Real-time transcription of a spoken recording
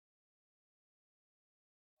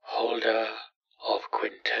holder of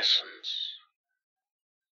Quintessence.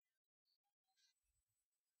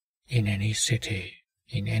 In any city,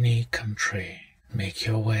 in any country, make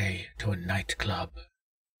your way to a nightclub.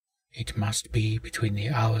 It must be between the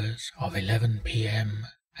hours of 11 p.m.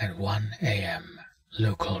 and 1 a.m.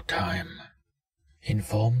 local time.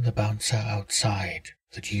 Inform the bouncer outside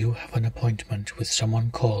that you have an appointment with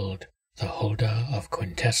someone called the holder of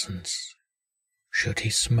Quintessence. Should he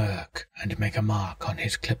smirk and make a mark on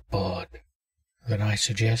his clipboard, then I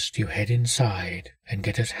suggest you head inside and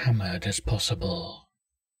get as hammered as possible.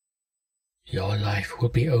 Your life will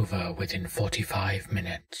be over within 45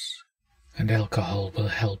 minutes, and alcohol will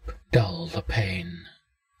help dull the pain.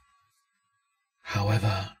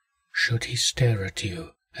 However, should he stare at you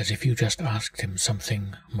as if you just asked him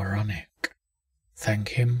something moronic, thank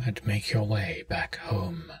him and make your way back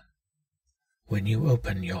home. When you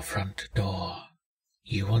open your front door,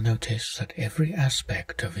 you will notice that every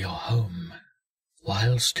aspect of your home,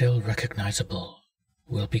 while still recognizable,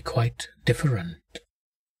 will be quite different.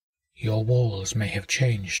 Your walls may have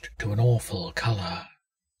changed to an awful color,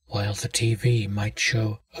 while the TV might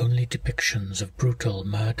show only depictions of brutal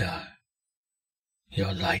murder.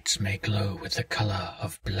 Your lights may glow with the color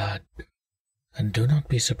of blood, and do not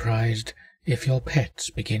be surprised if your pets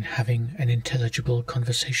begin having an intelligible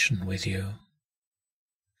conversation with you.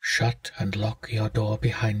 Shut and lock your door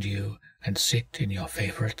behind you and sit in your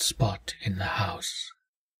favorite spot in the house.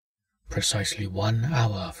 Precisely 1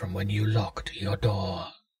 hour from when you locked your door,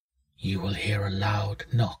 you will hear a loud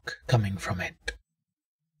knock coming from it.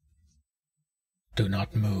 Do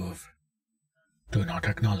not move. Do not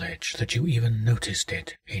acknowledge that you even noticed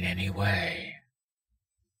it in any way.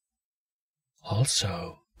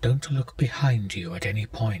 Also, don't look behind you at any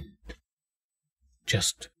point.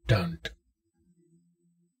 Just don't.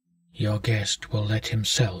 Your guest will let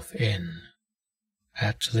himself in.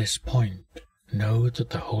 At this point, know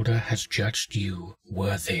that the holder has judged you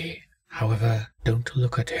worthy. However, don't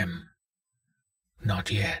look at him. Not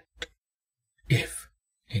yet. If,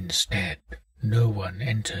 instead, no one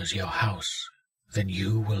enters your house, then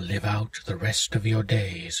you will live out the rest of your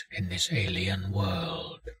days in this alien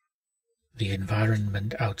world. The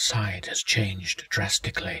environment outside has changed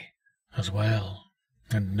drastically, as well,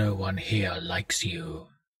 and no one here likes you.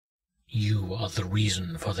 You are the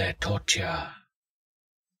reason for their torture.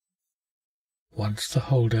 Once the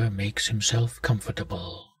holder makes himself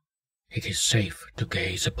comfortable, it is safe to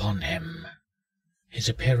gaze upon him. His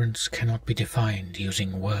appearance cannot be defined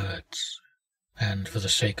using words, and for the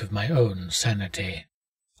sake of my own sanity,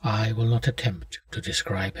 I will not attempt to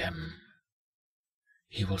describe him.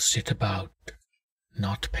 He will sit about,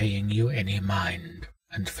 not paying you any mind,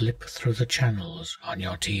 and flip through the channels on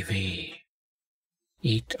your TV.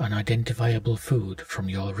 Eat unidentifiable food from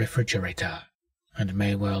your refrigerator, and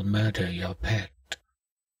may well murder your pet.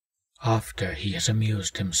 After he has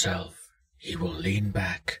amused himself, he will lean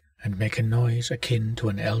back and make a noise akin to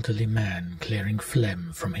an elderly man clearing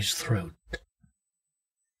phlegm from his throat.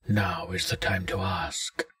 Now is the time to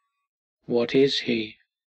ask, what is he?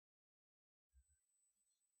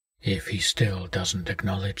 If he still doesn't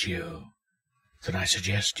acknowledge you, then I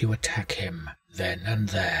suggest you attack him then and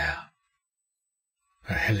there.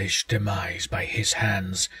 A hellish demise by his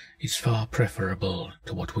hands is far preferable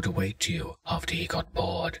to what would await you after he got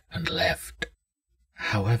bored and left.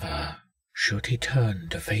 However, should he turn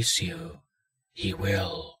to face you, he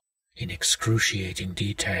will, in excruciating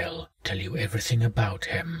detail, tell you everything about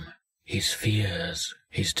him, his fears,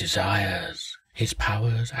 his desires, his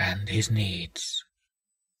powers and his needs.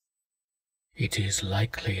 It is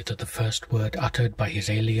likely that the first word uttered by his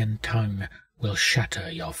alien tongue will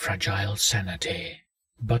shatter your fragile sanity.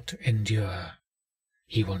 But endure.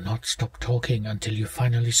 He will not stop talking until you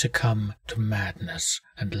finally succumb to madness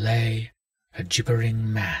and lay, a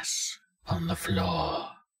gibbering mass, on the floor.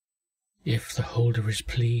 If the holder is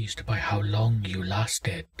pleased by how long you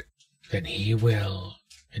lasted, then he will,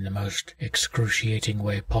 in the most excruciating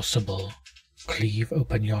way possible, cleave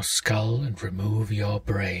open your skull and remove your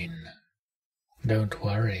brain. Don't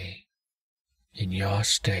worry. In your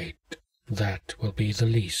state, that will be the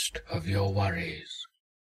least of your worries.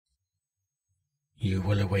 You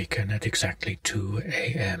will awaken at exactly 2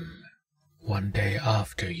 a.m., one day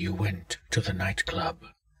after you went to the nightclub,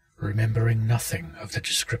 remembering nothing of the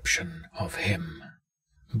description of him,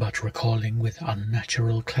 but recalling with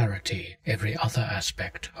unnatural clarity every other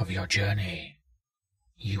aspect of your journey.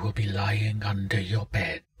 You will be lying under your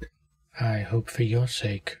bed. I hope for your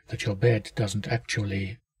sake that your bed doesn't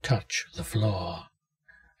actually touch the floor,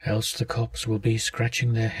 else the cops will be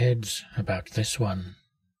scratching their heads about this one.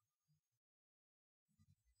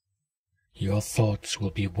 Your thoughts will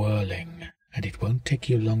be whirling, and it won't take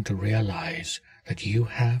you long to realize that you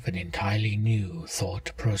have an entirely new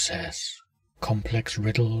thought process. Complex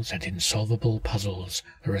riddles and insolvable puzzles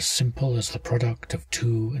are as simple as the product of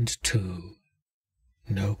 2 and 2.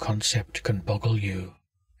 No concept can boggle you,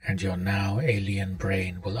 and your now alien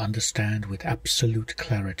brain will understand with absolute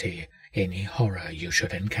clarity any horror you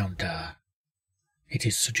should encounter. It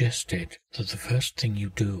is suggested that the first thing you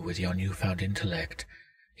do with your newfound intellect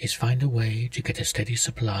is find a way to get a steady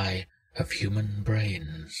supply of human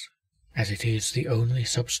brains, as it is the only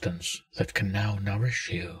substance that can now nourish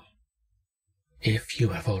you. If you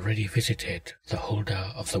have already visited the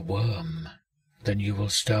holder of the worm, then you will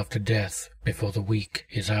starve to death before the week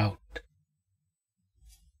is out.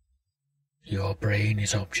 Your brain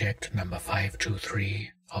is object number 523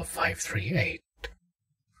 of 538.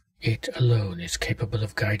 It alone is capable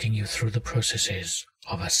of guiding you through the processes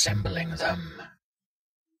of assembling them.